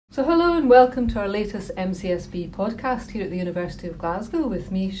So hello and welcome to our latest MCSB podcast here at the University of Glasgow with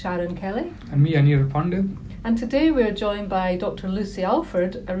me, Sharon Kelly. And me, Anir Pandit. And today we're joined by Dr. Lucy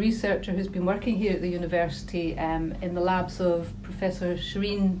Alford, a researcher who's been working here at the university in the labs of Professor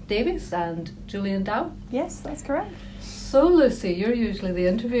Shireen Davis and Julian Dow. Yes, that's correct. So Lucy, you're usually the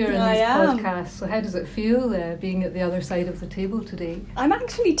interviewer in these podcasts, so how does it feel being at the other side of the table today? I'm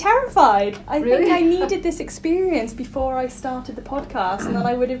actually terrified. I Really? think I needed this experience before I started the podcast, and then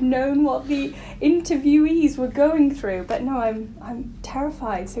I would have known what the interviewees were going through. But no, I'm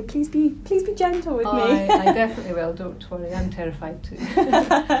terrified. So please be gentle with me. I definitely will. Don't worry, I'm terrified too.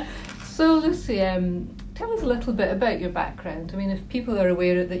 So Lucy, tell us a little bit about your background. I mean, if people are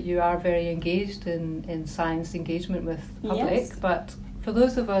aware that you are very engaged in science engagement with the public, Yes. but for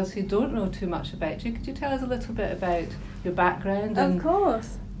those of us who don't know too much about you, could you tell us a little bit about your background and Of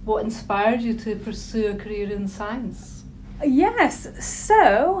course. what inspired you to pursue a career in science? Yes.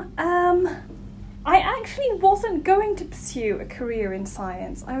 So, I actually wasn't going to pursue a career in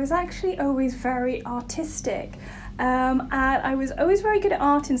science. I was actually always very artistic. And I was always very good at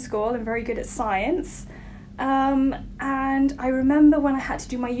art in school and very good at science. And I remember when I had to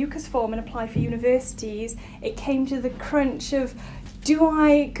do my UCAS form and apply for universities, it came to the crunch of, do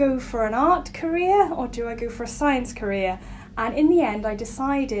I go for an art career or do I go for a science career? And in the end, I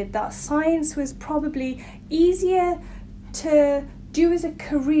decided that science was probably easier to do as a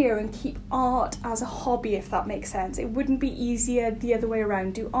career and keep art as a hobby, if that makes sense. It wouldn't be easier the other way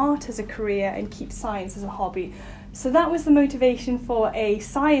around, do art as a career and keep science as a hobby. So that was the motivation for a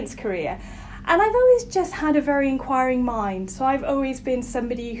science career. And I've always just had a very inquiring mind. So I've always been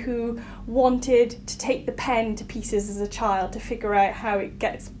somebody who wanted to take the pen to pieces as a child to figure out how it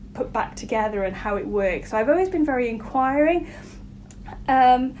gets put back together and how it works. So I've always been very inquiring.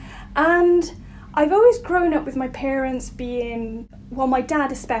 And I've always grown up with my parents being, well, my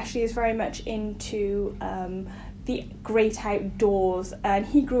dad especially is very much into the great outdoors, and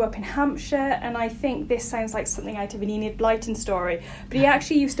he grew up in Hampshire, and I think this sounds like something out of an Enid Blyton story, but he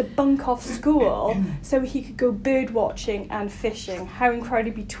actually used to bunk off school so he could go bird watching and fishing. How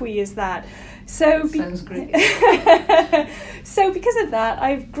incredibly twee is that? Sounds great. So because of that,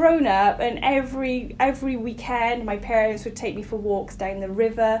 I've grown up, and every weekend my parents would take me for walks down the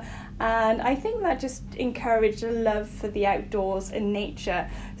river, and I think that just encouraged a love for the outdoors and nature.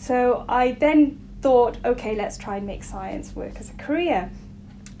 So I then thought, okay, let's try and make science work as a career.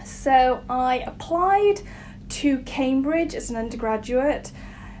 So I applied to Cambridge as an undergraduate,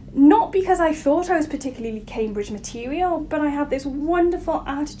 not because I thought I was particularly Cambridge material, but I had this wonderful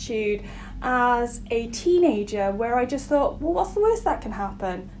attitude as a teenager where I just thought, well, what's the worst that can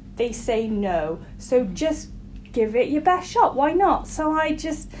happen? They say no. So just give it your best shot. Why not? So I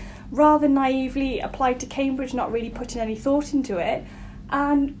just rather naively applied to Cambridge, not really putting any thought into it,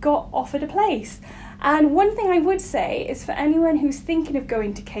 and got offered a place. And one thing I would say is, for anyone who's thinking of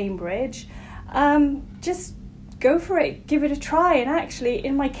going to Cambridge, just go for it, give it a try. And actually,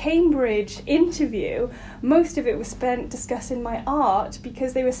 in my Cambridge interview, most of it was spent discussing my art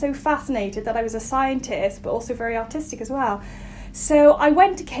because they were so fascinated that I was a scientist, but also very artistic as well. So I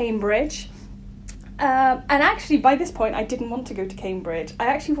went to Cambridge. And actually, by this point, I didn't want to go to Cambridge. I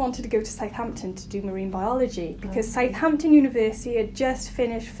actually wanted to go to Southampton to do marine biology because Southampton University had just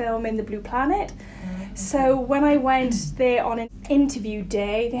finished filming The Blue Planet. So when I went there on an interview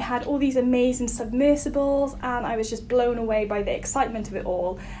day, they had all these amazing submersibles, and I was just blown away by the excitement of it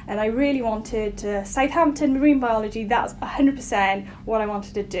all. And I really wanted Southampton marine biology. That's 100% what I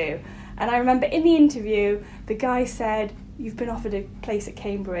wanted to do. And I remember in the interview, the guy said, "You've been offered a place at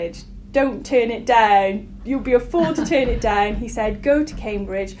Cambridge. Don't turn it down. You'll be a fool to turn it down." He said, "Go to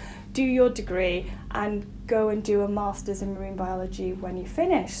Cambridge, do your degree, and go and do a master's in marine biology when you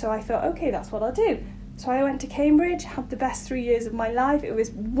finish." So I thought, okay, that's what I'll do. So I went to Cambridge, had the best 3 years of my life. It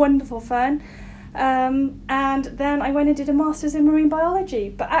was wonderful fun. And then I went and did a master's in marine biology,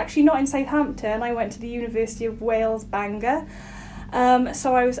 but actually not in Southampton. I went to the University of Wales, Bangor.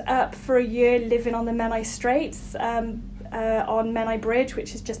 So I was up for a year living on the Menai Straits, on Menai Bridge,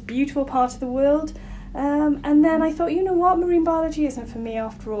 which is just a beautiful part of the world. And then I thought, you know what, marine biology isn't for me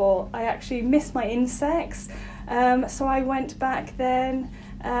after all. I actually miss my insects. So I went back then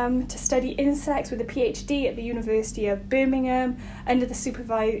to study insects with a PhD at the University of Birmingham under the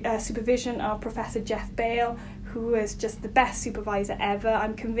supervision of Professor Jeff Bale, who was just the best supervisor ever.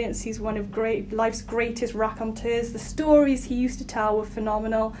 I'm convinced he's one of life's greatest raconteurs. The stories he used to tell were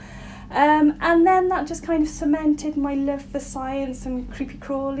phenomenal. And then that just kind of cemented my love for science and creepy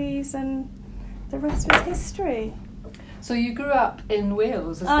crawlies, and the rest was history. So you grew up in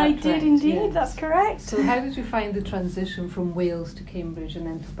Wales, is that I correct? did indeed, Yes. that's correct. So how did you find the transition from Wales to Cambridge and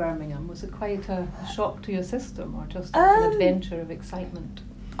then to Birmingham? Was it quite a shock to your system, or just an adventure of excitement?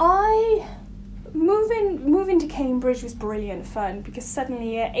 Moving to Cambridge was brilliant fun, because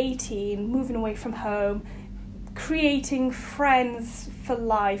suddenly at 18, moving away from home, creating friends for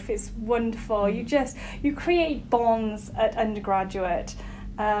life is wonderful. You create bonds at undergraduate,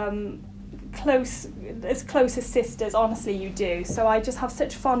 close as sisters, honestly you do. So I just have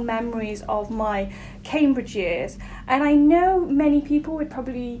such fond memories of my Cambridge years, and I know many people would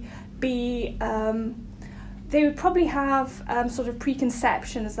probably be they would probably have sort of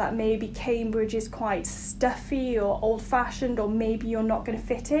preconceptions that maybe Cambridge is quite stuffy or old-fashioned, or maybe you're not going to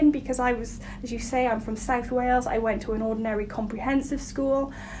fit in, because I was, as you say, I'm from South Wales. I went to an ordinary comprehensive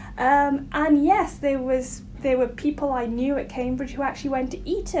school, and yes, there were people I knew at Cambridge who actually went to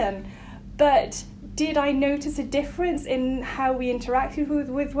Eton, but did I notice a difference in how we interacted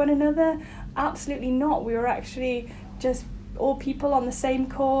with one another? Absolutely not. We were actually just all people on the same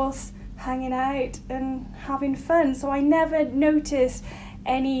course, hanging out and having fun. So I never noticed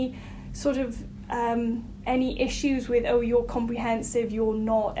any sort of any issues with, oh, you're comprehensive, you're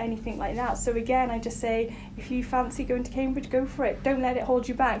not, anything like that. So again, I just say, if you fancy going to Cambridge, go for it. Don't let it hold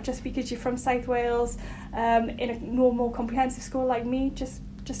you back. Just because you're from South Wales, in a normal comprehensive school like me, just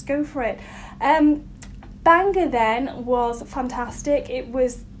go for it. Bangor then was fantastic. It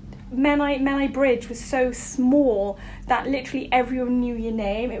was Menai Bridge was so small that literally everyone knew your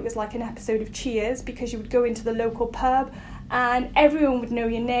name. It was like an episode of Cheers, because you would go into the local pub and everyone would know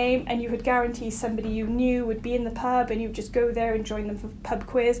your name, and you could guarantee somebody you knew would be in the pub, and you would just go there and join them for pub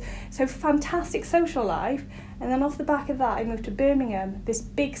quiz. So fantastic social life. And then off the back of that, I moved to Birmingham, this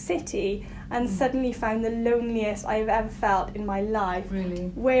big city, and suddenly found the loneliest I've ever felt in my life. Really?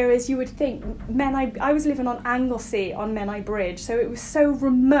 Whereas you would think, I was living on Anglesey on Menai Bridge, so it was so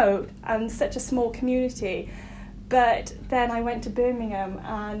remote and such a small community. But then I went to Birmingham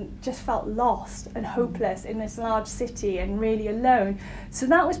and just felt lost and hopeless in this large city and really alone. So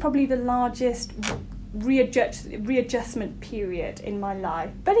that was probably the largest readjustment period in my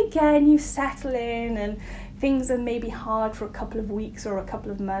life. But again, you settle in, and things are maybe hard for a couple of weeks or a couple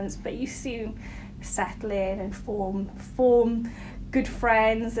of months, but you soon settle in and form good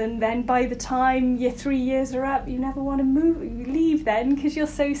friends, and then by the time your 3 years are up, you never want to leave then, because you're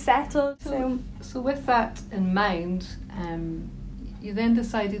so settled. So with that in mind, you then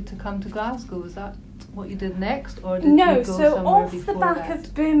decided to come to Glasgow. Was that what you did next, or did you go somewhere off before the back that?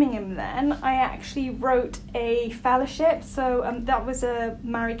 of Birmingham then, I actually wrote a fellowship. So that was a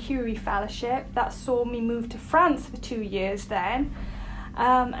Marie Curie fellowship that saw me move to France for 2 years then.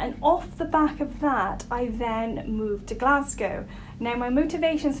 And off the back of that, I then moved to Glasgow. Now, my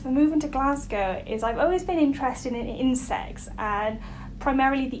motivations for moving to Glasgow is I've always been interested in insects, and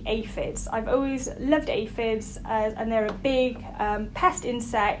primarily the aphids. I've always loved aphids, and they're a big pest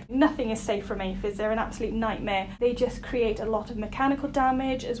insect. Nothing is safe from aphids. They're an absolute nightmare. They just create a lot of mechanical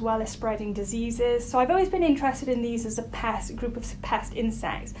damage as well as spreading diseases. So I've always been interested in these as a group of pest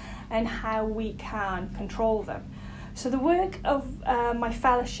insects, and how we can control them. So the work of my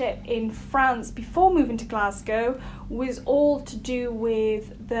fellowship in France before moving to Glasgow was all to do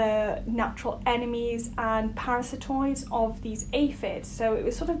with the natural enemies and parasitoids of these aphids. So it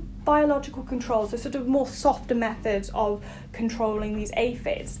was sort of biological control, so sort of more softer methods of controlling these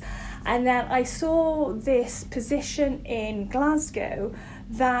aphids. And then I saw this position in Glasgow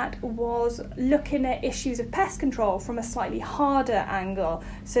that was looking at issues of pest control from a slightly harder angle.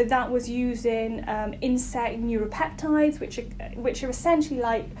 So that was using insect neuropeptides, which are essentially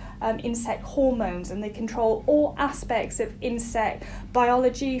like insect hormones, and they control all aspects of insect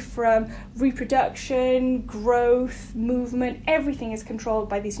biology, from reproduction, growth, movement. Everything is controlled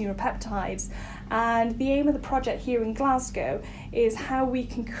by these neuropeptides. And the aim of the project here in Glasgow is how we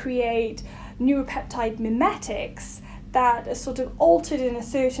can create neuropeptide mimetics that are sort of altered in a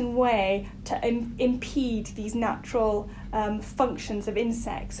certain way to impede these natural functions of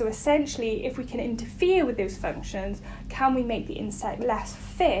insects. So essentially, if we can interfere with those functions, can we make the insect less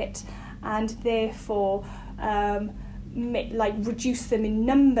fit, and therefore reduce them in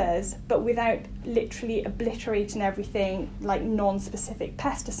numbers, but without literally obliterating everything like non-specific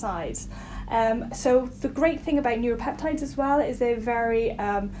pesticides. So the great thing about neuropeptides as well is they're very,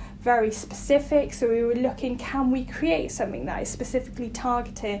 very specific. So we were looking, can we create something that is specifically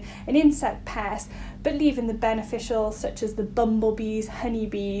targeting an insect pest, but leaving the beneficial, such as the bumblebees,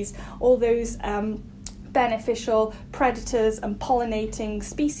 honeybees, all those beneficial predators and pollinating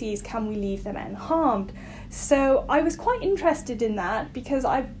species, can we leave them unharmed? So I was quite interested in that, because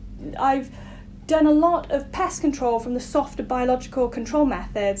I've done a lot of pest control from the softer biological control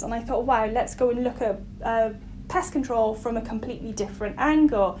methods, and I thought, wow, let's go and look at pest control from a completely different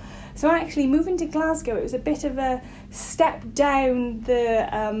angle. So actually moving to Glasgow, it was a bit of a step down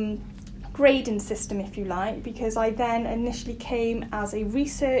the grading system, if you like, because I then initially came as a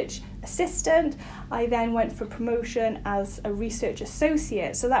research assistant. I then went for promotion as a research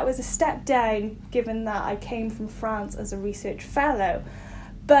associate. So that was a step down, given that I came from France as a research fellow.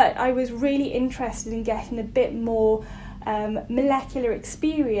 But I was really interested in getting a bit more molecular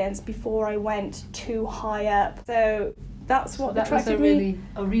experience before I went too high up. So that's what attracted me.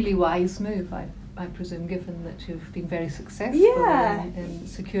 That was a really wise move, I presume, given that you've been very successful in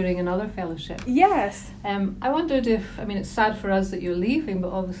securing another fellowship. Yes. I wondered if, I mean, it's sad for us that you're leaving,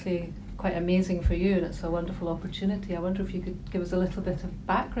 but obviously quite amazing for you, and it's a wonderful opportunity. I wonder if you could give us a little bit of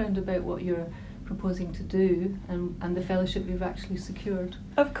background about what you're proposing to do and the fellowship you've actually secured.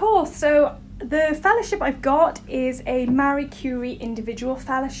 Of course. So the fellowship I've got is a Marie Curie individual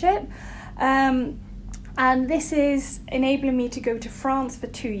fellowship. And this is enabling me to go to France for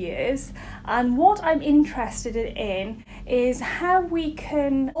 2 years. And what I'm interested in is how we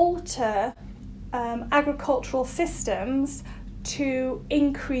can alter agricultural systems to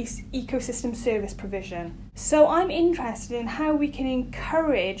increase ecosystem service provision. So I'm interested in how we can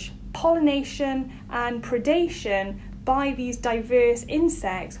encourage pollination and predation by these diverse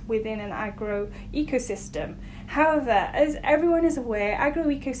insects within an agro ecosystem. However, as everyone is aware,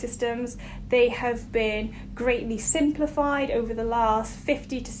 agroecosystems, they have been greatly simplified over the last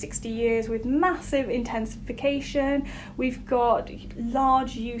 50 to 60 years with massive intensification. We've got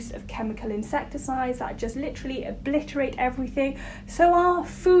large use of chemical insecticides that just literally obliterate everything. So our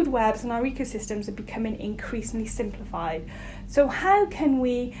food webs and our ecosystems are becoming increasingly simplified. So how can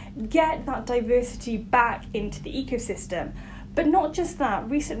we get that diversity back into the ecosystem? But not just that,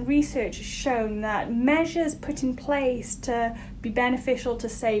 recent research has shown that measures put in place to be beneficial to,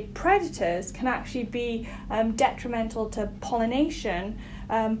 say, predators can actually be detrimental to pollinators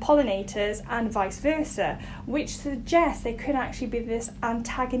and vice versa, which suggests there could actually be this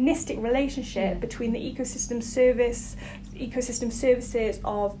antagonistic relationship between the ecosystem services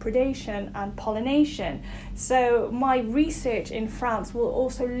of predation and pollination. So my research in France will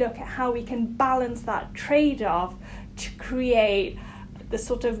also look at how we can balance that trade-off to create the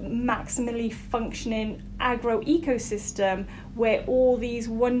sort of maximally functioning agro-ecosystem where all these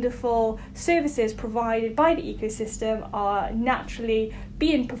wonderful services provided by the ecosystem are naturally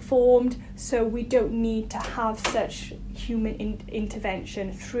being performed, so we don't need to have such human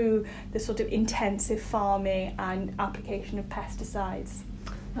intervention through the sort of intensive farming and application of pesticides.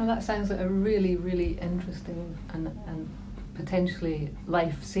 Now that sounds like a really, really interesting and potentially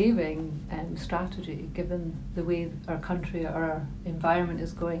life-saving strategy, given the way our country or our environment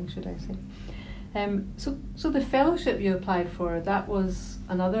is going, should I say. So the fellowship you applied for, that was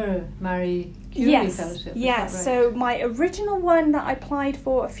another Marie Curie fellowship? Yes, right? So my original one that I applied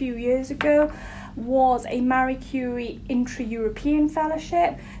for a few years ago was a Marie Curie intra-European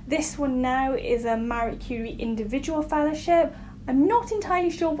fellowship. This one now is a Marie Curie individual fellowship. I'm not entirely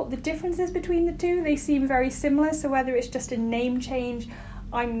sure what the difference is between the two. They seem very similar, so whether it's just a name change,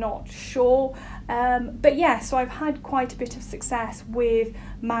 I'm not sure. But yeah, so I've had quite a bit of success with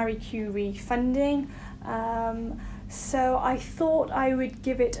Marie Curie funding. So I thought I would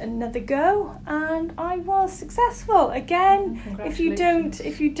give it another go, and I was successful. Again, if you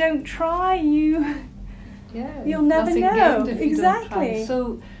don't try, you'll never know. Exactly.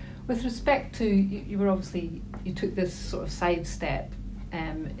 So with respect to, you were obviously, you took this sort of sidestep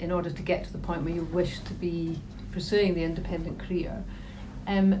in order to get to the point where you wished to be pursuing the independent career.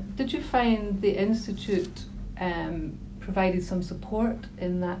 Did you find the Institute provided some support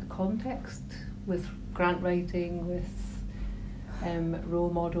in that context with grant writing, with role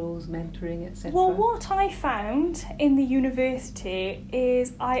models, mentoring, etc.? Well, what I found in the university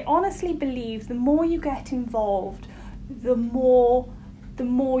is I honestly believe the more you get involved, the more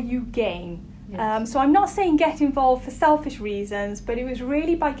you gain. Yes. So I'm not saying get involved for selfish reasons, but it was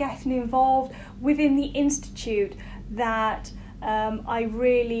really by getting involved within the Institute that I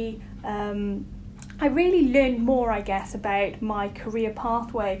really learned more, I guess, about my career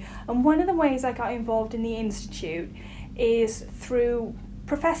pathway. And one of the ways I got involved in the Institute is through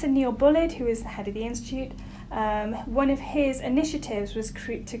Professor Neil Bullard, who is the head of the Institute. One of his initiatives was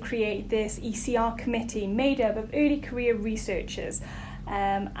to create this ECR committee made up of early career researchers.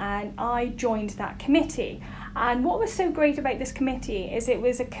 And I joined that committee. And what was so great about this committee is it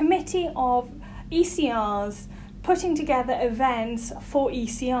was a committee of ECRs putting together events for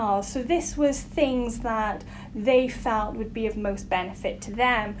ECRs. So this was things that they felt would be of most benefit to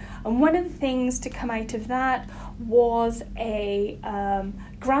them. And one of the things to come out of that was a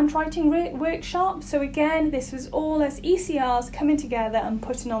grant writing workshop. So again, this was all as ECRs coming together and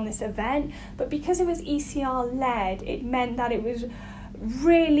putting on this event. But because it was ECR led, it meant that it was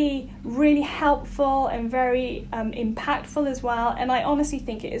really, really helpful and very impactful as well. And I honestly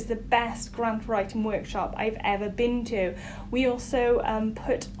think it is the best grant writing workshop I've ever been to. We also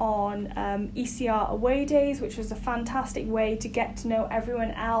put on ECR away days, which was a fantastic way to get to know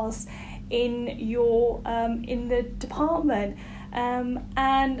everyone else in the department.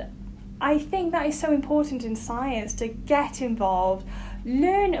 And I think that is so important in science, to get involved,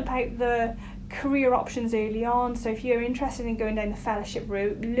 learn about the career options early on. So if you're interested in going down the fellowship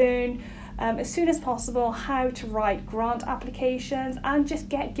route, learn as soon as possible how to write grant applications and just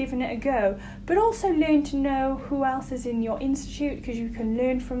get given it a go. But also learn to know who else is in your institute, because you can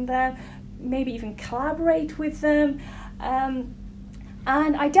learn from them, maybe even collaborate with them. And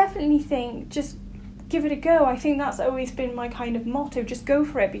I definitely think just give it a go. I think that's always been my kind of motto, just go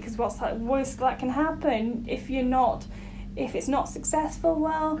for it, because what's the worst that can happen if it's not successful?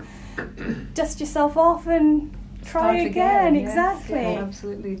 Well, dust yourself off and try again. Yes. Exactly. Yeah,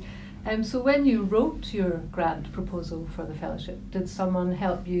 absolutely. So when you wrote your grant proposal for the fellowship, did someone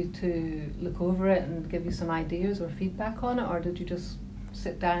help you to look over it and give you some ideas or feedback on it, or did you just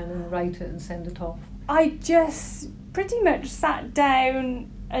sit down and write it and send it off? I just pretty much sat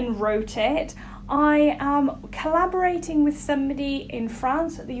down and wrote it. I am collaborating with somebody in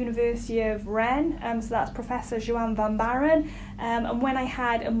France at the University of Rennes, so that's Professor Joanne Van Baren, and when I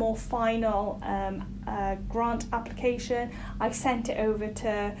had a more final grant application, I sent it over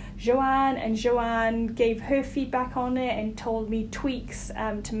to Joanne, and Joanne gave her feedback on it and told me tweaks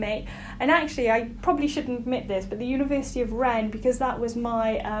to make. And actually, I probably shouldn't admit this, but the University of Rennes, because that was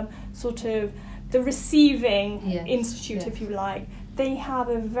my sort of the receiving institute, if you like, they have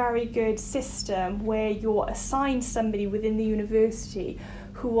a very good system where you're assigned somebody within the university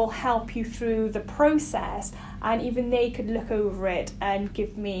who will help you through the process, and even they could look over it and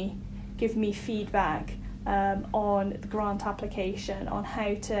give me feedback on the grant application, on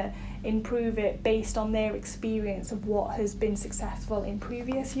how to improve it based on their experience of what has been successful in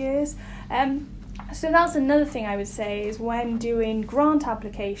previous years. So that's another thing I would say, is when doing grant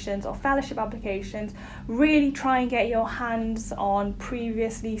applications or fellowship applications, really try and get your hands on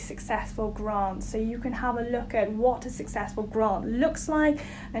previously successful grants, so you can have a look at what a successful grant looks like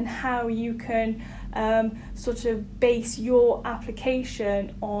and how you can sort of base your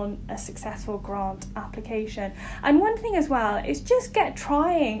application on a successful grant application. And one thing as well is just get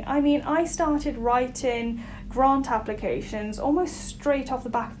trying. I mean, I started writing grant applications almost straight off the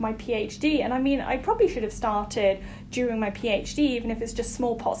back of my PhD, and I mean, I probably should have started during my PhD, even if it's just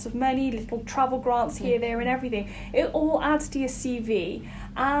small pots of money, little travel grants here, there and everything. It all adds to your CV,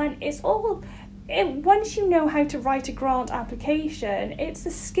 and once you know how to write a grant application, it's a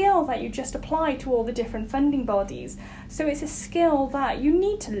skill that you just apply to all the different funding bodies. So it's a skill that you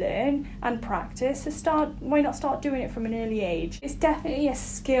need to learn and practice. So why not start doing it from an early age? It's definitely a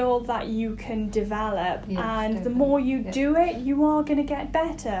skill that you can develop, and definitely. The more you do it, you are going to get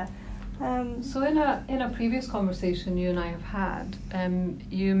better. So in a previous conversation you and I have had,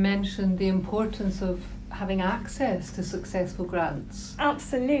 you mentioned the importance of having access to successful grants.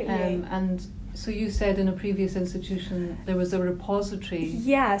 Absolutely. And so you said in a previous institution there was a repository.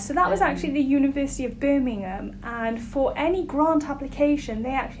 Yeah, so that was actually the University of Birmingham, and for any grant application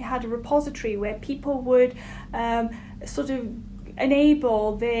they actually had a repository where people would sort of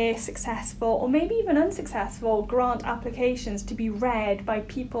enable their successful or maybe even unsuccessful grant applications to be read by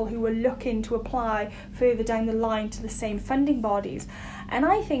people who were looking to apply further down the line to the same funding bodies. And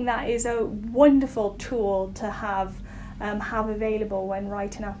I think that is a wonderful tool to have available when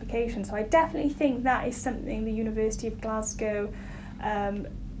writing applications. So I definitely think that is something the University of Glasgow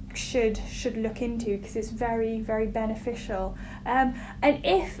should look into, because it's very, very beneficial. And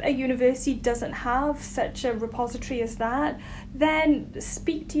if a university doesn't have such a repository as that, then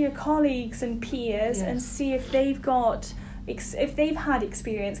speak to your colleagues and peers and see if they've had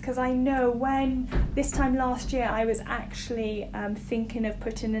experience, because I know when this time last year I was actually thinking of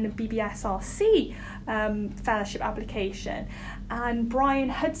putting in a BBSRC fellowship application, and Brian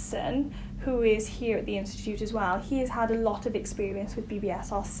Hudson, who is here at the Institute as well, he has had a lot of experience with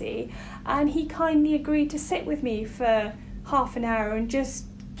BBSRC, and he kindly agreed to sit with me for half an hour and just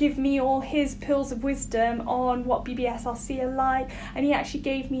give me all his pearls of wisdom on what BBSRC are like, and he actually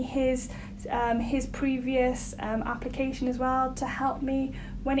gave me his his previous application as well to help me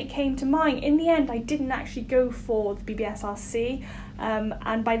when it came to mine. In the end, I didn't actually go for the BBSRC,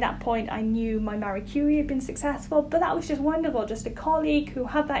 and by that point I knew my Marie Curie had been successful, but that was just wonderful, just a colleague who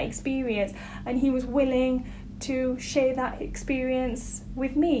had that experience and he was willing to share that experience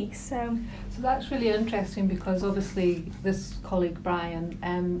with me. So that's really interesting, because obviously this colleague Brian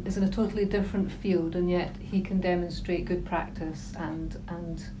is in a totally different field, and yet he can demonstrate good practice and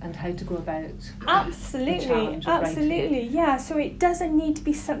how to go about absolutely writing. Yeah, so it doesn't need to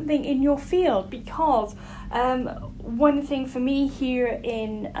be something in your field, because one thing for me here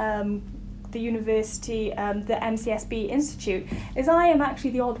in the university, the MCSB Institute, is I am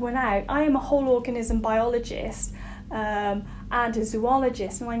actually the odd one out. I am a whole organism biologist and a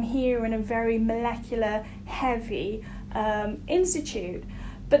zoologist, and I'm here in a very molecular heavy institute,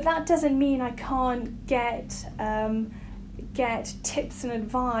 but that doesn't mean I can't get tips and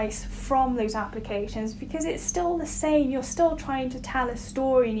advice from those applications, because it's still the same. You're still trying to tell a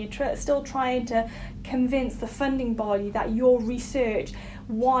story, and you're still trying to convince the funding body that your research,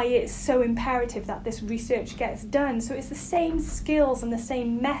 why it's so imperative that this research gets done. So it's the same skills and the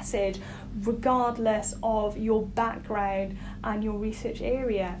same message regardless of your background and your research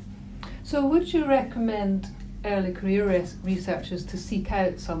area. So would you recommend early career researchers to seek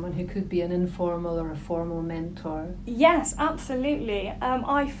out someone who could be an informal or a formal mentor? Yes, absolutely.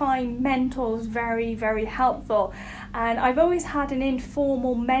 I find mentors very, very helpful, and I've always had an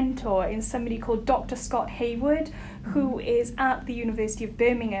informal mentor in somebody called Dr. Scott Hayward, who is at the University of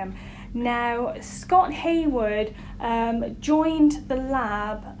Birmingham. Now, Scott Hayward joined the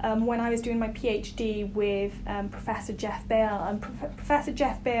lab when I was doing my PhD with Professor Jeff Bale, and Professor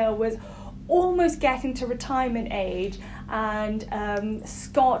Jeff Bale was almost getting to retirement age, and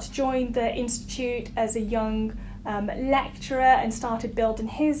Scott joined the institute as a young lecturer and started building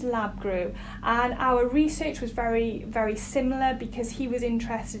his lab group, and our research was very, very similar, because he was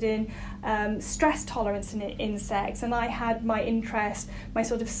interested in stress tolerance in insects, and I had my interest, my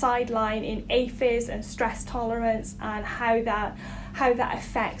sort of sideline in aphids and stress tolerance, and how that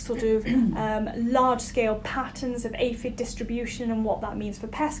affects sort of large-scale patterns of aphid distribution and what that means for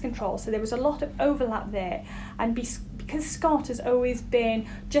pest control. So there was a lot of overlap there, and because Scott has always been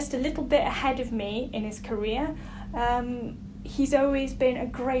just a little bit ahead of me in his career, he's always been a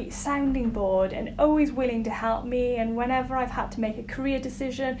great sounding board and always willing to help me, and whenever I've had to make a career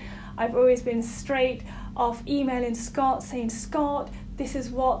decision, I've always been straight off emailing Scott saying, Scott, this is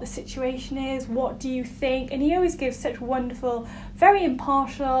what the situation is, what do you think? And he always gives such wonderful, very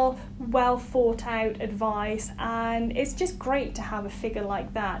impartial, well thought out advice, and it's just great to have a figure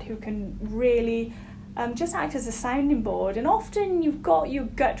like that who can really just act as a sounding board. And often you've got your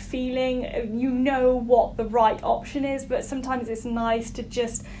gut feeling, you know what the right option is, but sometimes it's nice to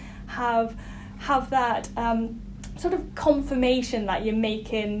just have that sort of confirmation that you're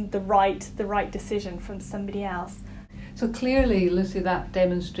making the right decision from somebody else. So clearly, Lucy, that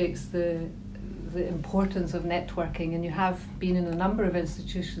demonstrates the importance of networking, and you have been in a number of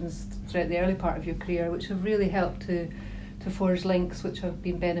institutions throughout the early part of your career which have really helped to forge links which have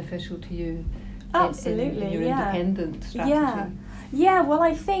been beneficial to you. Absolutely, in your independent strategy. Yeah, well,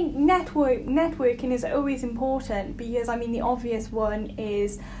 I think networking is always important, because I mean the obvious one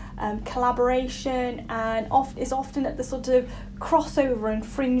is collaboration, and is often at the sort of crossover and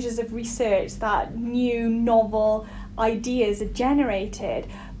fringes of research that new novel ideas are generated.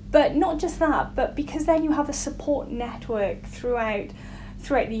 But not just that, but because then you have a support network throughout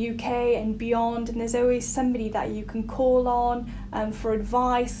the UK and beyond, and there's always somebody that you can call on for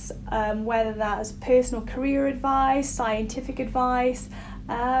advice, whether that's personal career advice, scientific advice,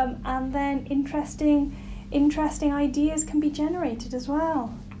 and then interesting ideas can be generated as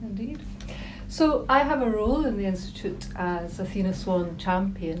well. Indeed. So I have a role in the Institute as Athena Swan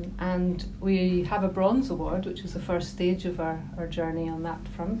Champion, and we have a bronze award, which is the first stage of our journey on that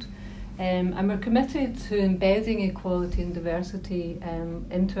front. And we're committed to embedding equality and diversity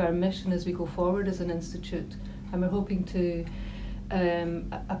into our mission as we go forward as an institute, and we're hoping to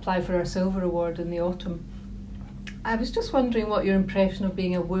apply for our silver award in the autumn. I was just wondering what your impression of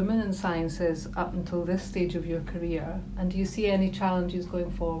being a woman in science is up until this stage of your career, and do you see any challenges going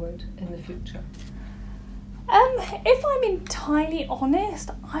forward in the future? If I'm entirely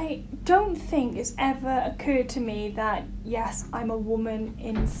honest, I don't think it's ever occurred to me that, yes, I'm a woman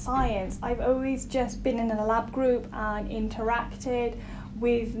in science. I've always just been in a lab group and interacted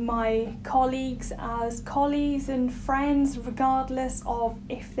with my colleagues as colleagues and friends, regardless of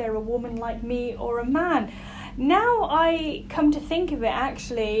if they're a woman like me or a man. Now I come to think of it,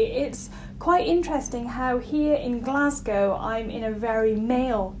 actually, it's quite interesting how here in Glasgow I'm in a very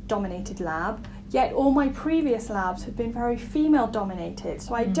male-dominated lab, yet all my previous labs have been very female-dominated.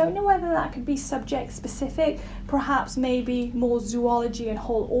 So I don't know whether that could be subject-specific, perhaps maybe more zoology and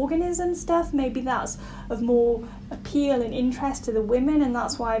whole organism stuff, maybe that's of more appeal and interest to the women, and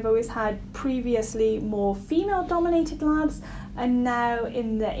that's why I've always had previously more female-dominated labs, and now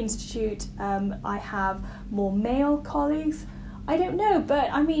in the institute I have more male colleagues. I don't know, but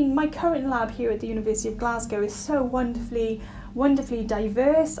I mean, my current lab here at the University of Glasgow is so wonderfully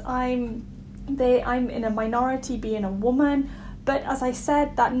diverse. I'm in a minority being a woman, but as I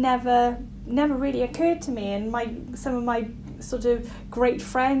said, that never really occurred to me. And some of my sort of great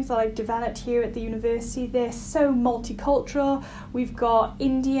friends that I've developed here at the university, they're so multicultural. We've got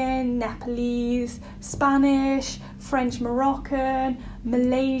Indian, Nepalese, Spanish, French, Moroccan,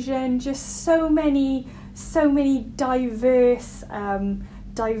 Malaysian, just so many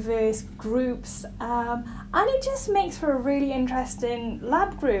diverse groups, and it just makes for a really interesting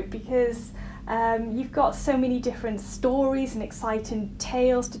lab group because you've got so many different stories and exciting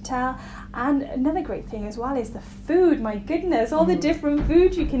tales to tell. And another great thing as well is the food. My goodness, all the different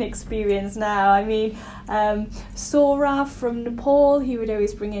food you can experience now. I mean, Saurav from Nepal, he would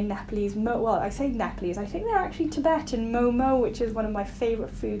always bring in Nepalese, well, I say Nepalese, I think they're actually Tibetan momo, which is one of my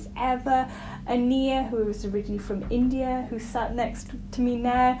favourite foods ever. Ania, who was originally from India, who sat next to me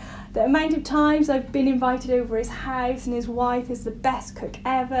now. The amount of times I've been invited over his house, and his wife is the best cook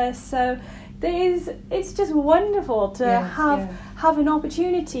ever. So it's just wonderful to have an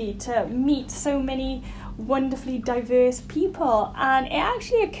opportunity to meet so many wonderfully diverse people. And it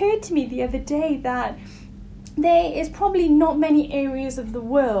actually occurred to me the other day that there is probably not many areas of the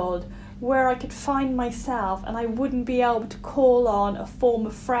world where I could find myself and I wouldn't be able to call on a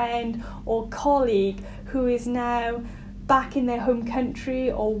former friend or colleague who is now back in their home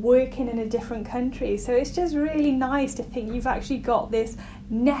country or working in a different country. So it's just really nice to think you've actually got this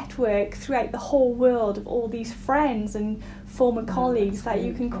network throughout the whole world of all these friends and former colleagues that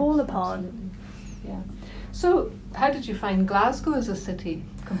you can call upon. Absolutely. Yeah. So how did you find Glasgow as a city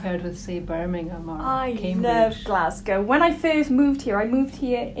compared with, say, Birmingham or Cambridge? I love Glasgow. When I first moved here, I moved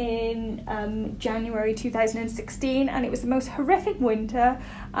here in January 2016, and it was the most horrific winter,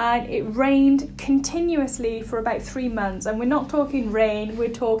 and it rained continuously for about 3 months. And we're not talking rain, we're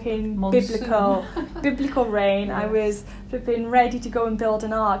talking biblical rain. Yes. I was flipping ready to go and build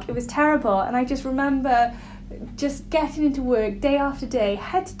an ark. It was terrible, and I just remember just getting into work day after day,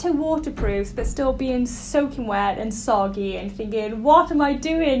 head to toe waterproofs, but still being soaking wet and soggy and thinking, what am I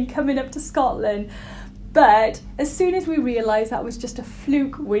doing coming up to Scotland? But as soon as we realised that was just a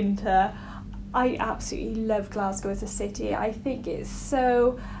fluke winter, I absolutely love Glasgow as a city. I think it's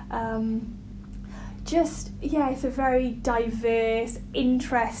so it's a very diverse,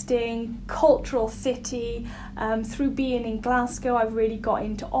 interesting, cultural city. Through being in Glasgow, I've really got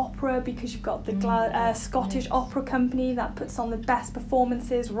into opera because you've got the Scottish Opera Company that puts on the best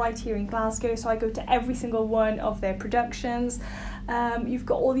performances right here in Glasgow. So I go to every single one of their productions. You've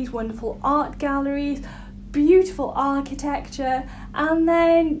got all these wonderful art galleries, beautiful architecture, and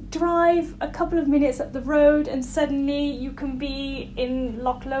then drive a couple of minutes up the road and suddenly you can be in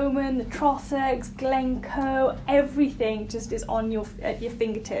Loch Lomond, the Trossachs, Glencoe. Everything just is at your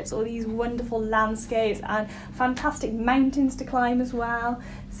fingertips. All these wonderful landscapes and fantastic mountains to climb as well.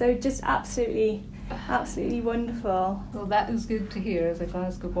 So just absolutely wonderful. Well, that is good to hear as a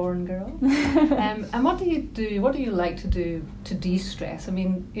Glasgow-born girl. And what do you like to do to de-stress? I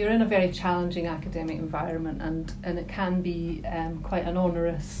mean, you're in a very challenging academic environment, and it can be quite an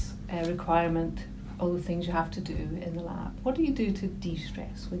onerous requirement, all the things you have to do in the lab. What do you do to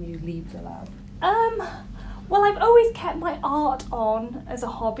de-stress when you leave the lab? Well, I've always kept my art on as a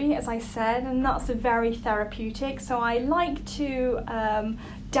hobby, as I said, and that's very therapeutic. So I like to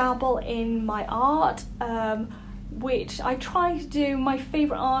dabble in my art, which I try to do. My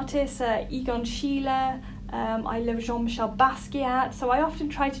favourite artists are Egon Schiele. I love Jean-Michel Basquiat, so I often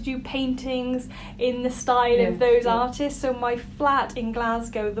try to do paintings in the style of those artists. So my flat in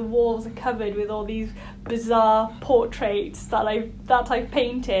Glasgow, the walls are covered with all these bizarre portraits that I've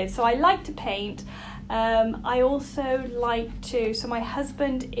painted. So I like to paint. I also like to, so my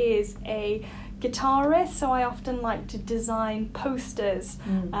husband is a guitarist, so I often like to design posters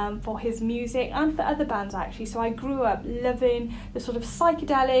for his music and for other bands actually. So I grew up loving the sort of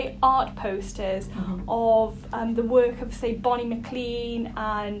psychedelic art posters of the work of, say, Bonnie McLean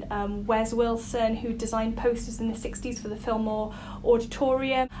and Wes Wilson, who designed posters in the 60s for the Fillmore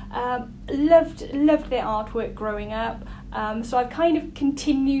Auditorium. Loved their artwork growing up. So I've kind of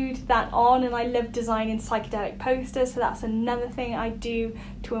continued that on, and I love designing psychedelic posters, so that's another thing I do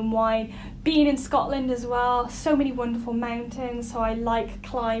to unwind. Being in Scotland as well, so many wonderful mountains, so I like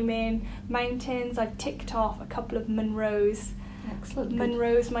climbing mountains. I've ticked off a couple of Munros. Excellent.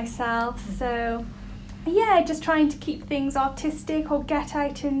 Munros myself, so yeah, just trying to keep things artistic or get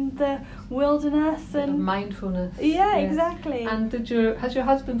out in the wilderness and mindfulness. Yeah, yes. Exactly. And has your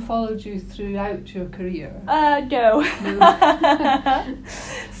husband followed you throughout your career? No.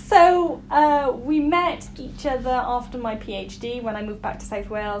 So we met each other after my PhD when I moved back to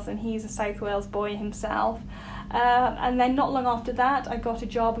South Wales, and he's a South Wales boy himself. And then not long after that, I got a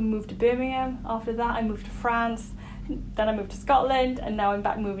job and moved to Birmingham. After that, I moved to France. Then I moved to Scotland, and now I'm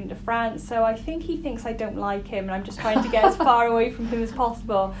back moving to France. So I think he thinks I don't like him, and I'm just trying to get as far away from him as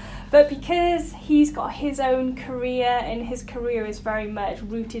possible. But because he's got his own career, and his career is very much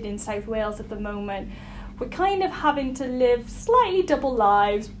rooted in South Wales at the moment, we're kind of having to live slightly double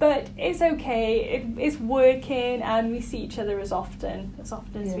lives, but it's okay. It's working, and we see each other as often as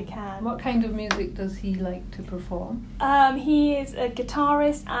we can. What kind of music does he like to perform? He is a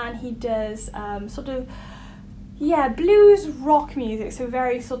guitarist, and he does blues rock music, so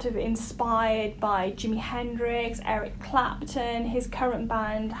very sort of inspired by Jimi Hendrix, Eric Clapton. His current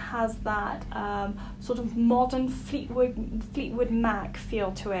band has that sort of modern Fleetwood Mac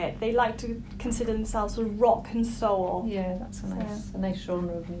feel to it. They like to consider themselves sort of rock and soul. Yeah, that's a nice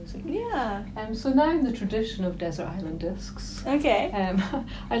genre of music. Yeah. So now in the tradition of Desert Island Discs, okay.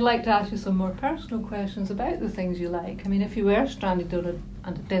 I'd like to ask you some more personal questions about the things you like. I mean, if you were stranded on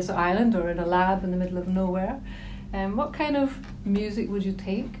a desert island or in a lab in the middle of nowhere, what kind of music would you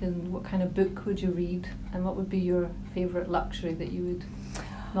take, and what kind of book would you read, and what would be your favourite luxury that you would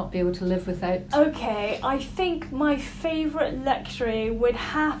not be able to live without? Okay, I think my favourite luxury would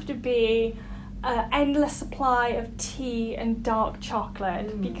have to be an endless supply of tea and dark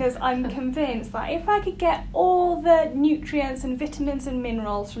chocolate, because I'm convinced that if I could get all the nutrients and vitamins and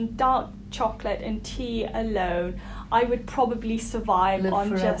minerals from dark chocolate and tea alone, I would probably survive Live on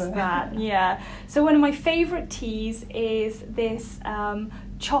forever. just that. Yeah. So one of my favourite teas is this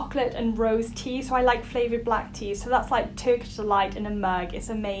chocolate and rose tea. So I like flavoured black tea. So that's like Turkish Delight in a mug. It's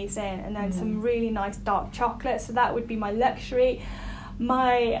amazing. And then some really nice dark chocolate. So that would be my luxury.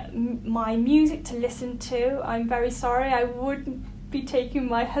 My music to listen to, I'm very sorry, I wouldn't be taking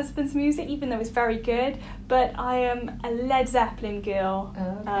my husband's music, even though it's very good, but I am a Led Zeppelin girl.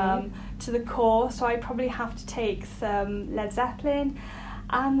 Okay. To the core, so I probably have to take some Led Zeppelin.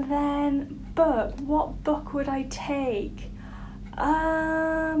 And then what book would I take?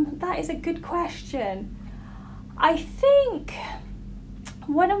 That is a good question. I think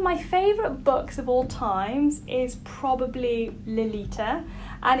one of my favourite books of all times is probably Lolita.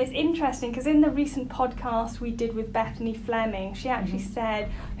 And it's interesting because in the recent podcast we did with Bethany Fleming, she actually said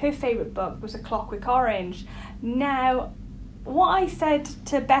her favourite book was A Clockwork Orange. Now, what I said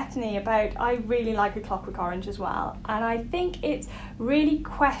to Bethany about, I really like A Clockwork Orange as well, and I think it really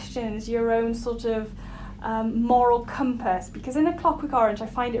questions your own sort of moral compass, because in A Clockwork Orange I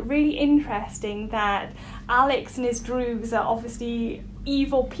find it really interesting that Alex and his droogs are obviously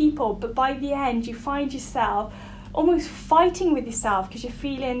evil people, but by the end you find yourself almost fighting with yourself because you're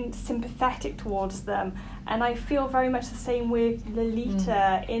feeling sympathetic towards them. And I feel very much the same with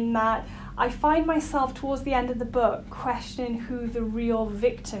Lolita, in that I find myself towards the end of the book questioning who the real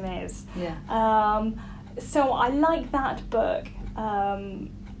victim is. Yeah. So I like that book.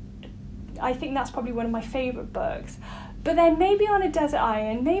 I think that's probably one of my favourite books. But then maybe on a desert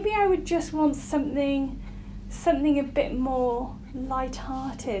island, maybe I would just want something a bit more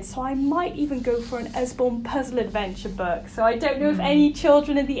light-hearted. So I might even go for an Usborne Puzzle Adventure book. So I don't know if any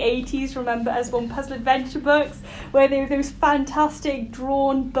children in the 80s remember Usborne Puzzle Adventure books, where they were those fantastic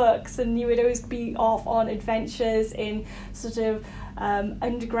drawn books, and you would always be off on adventures in sort of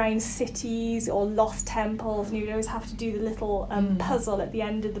underground cities or lost temples, and you'd always have to do the little puzzle at the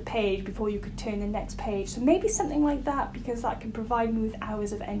end of the page before you could turn the next page. So maybe something like that, because that can provide me with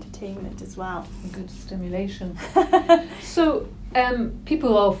hours of entertainment as well. Good stimulation. So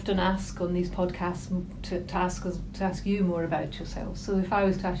people often ask on these podcasts to ask you more about yourself. So if I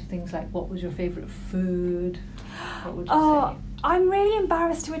was to ask you things like, what was your favourite food, what would you say? I'm really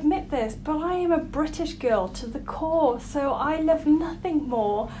embarrassed to admit this, but I am a British girl to the core, so I love nothing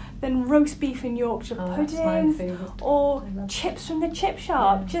more than roast beef and Yorkshire puddings or chips from the chip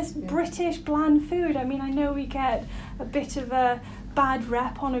shop. British bland food. I mean, I know we get a bit of a bad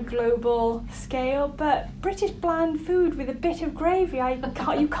rep on a global scale, but British bland food with a bit of gravy,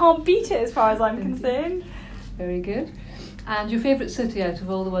 you can't beat it as far as I'm concerned. Very good. And your favourite city out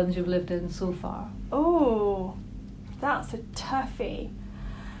of all the ones you've lived in so far? Oh, That's a toughie.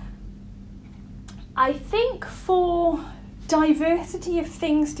 I think for diversity of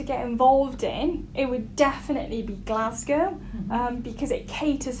things to get involved in, it would definitely be Glasgow, because it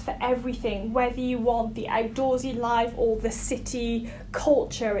caters for everything, whether you want the outdoorsy life or the city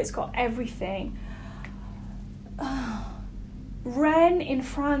culture, it's got everything. Rennes in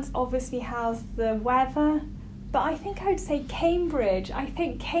France obviously has the weather, but I think I would say Cambridge. I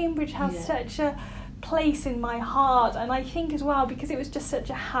think Cambridge has such a place in my heart, and I think as well because it was just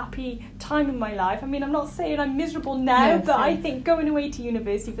such a happy time in my life. I mean, I'm not saying I'm miserable now, but I think going away to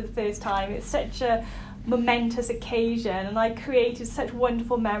university for the first time, it's such a momentous occasion, and I created such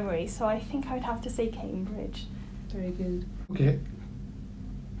wonderful memories, so I think I would have to say Cambridge. Very good. Okay.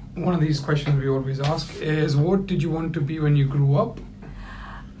 One of these questions we always ask is, what did you want to be when you grew up?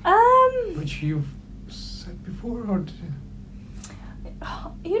 Which you've said before, or did you?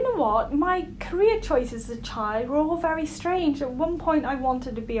 You know what? My career choices as a child were all very strange. At one point, I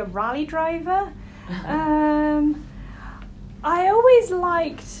wanted to be a rally driver. I always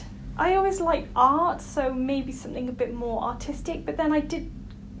liked art, so maybe something a bit more artistic. But then I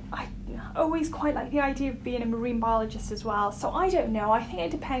always quite liked the idea of being a marine biologist as well. So I don't know. I think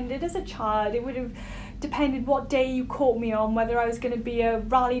it depended. As a child, it would have depended what day you caught me on, whether I was going to be a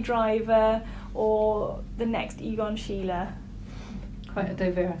rally driver or the next Egon Schiele. Quite a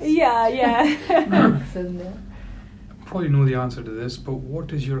diverse. Yeah. Probably know the answer to this, but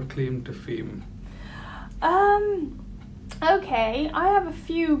what is your claim to fame? Okay, I have a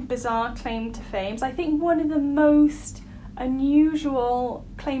few bizarre claim to fames. I think one of the most unusual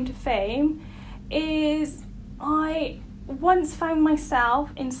claim to fame is I once found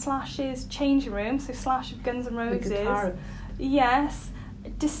myself in Slash's changing room, so Slash of Guns N' Roses. The guitarist. Yes,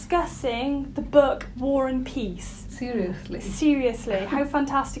 discussing the book War and Peace. Seriously, how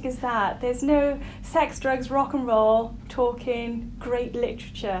fantastic is that? There's no sex, drugs, rock and roll, talking great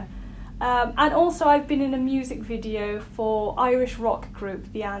literature. And also I've been in a music video for Irish rock group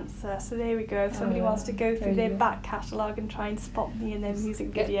The Answer, so there we go. If somebody wants to go through their back catalogue and try and spot me in their music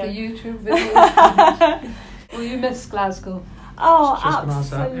video. Get the YouTube video. Will you miss Glasgow? Oh,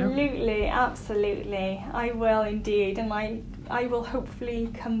 absolutely. I will indeed, and I will hopefully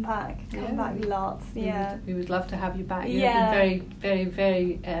come back lots. Yeah, we would love to have you back. You've been very, very,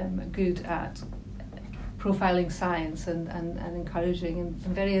 very good at profiling science and encouraging and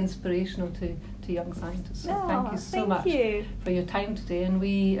very inspirational to young scientists. So thank you so much for your time today, and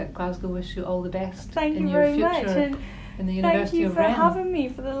we at Glasgow wish you all the best in your future. In the University of Rennes. Thank you for having me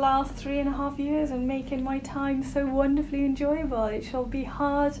for the last 3.5 years and making my time so wonderfully enjoyable. It shall be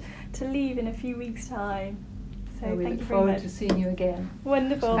hard to leave in a few weeks' time. So we thank look you very forward much. to seeing you again.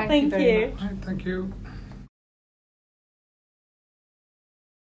 Wonderful. So thank you. Thank you.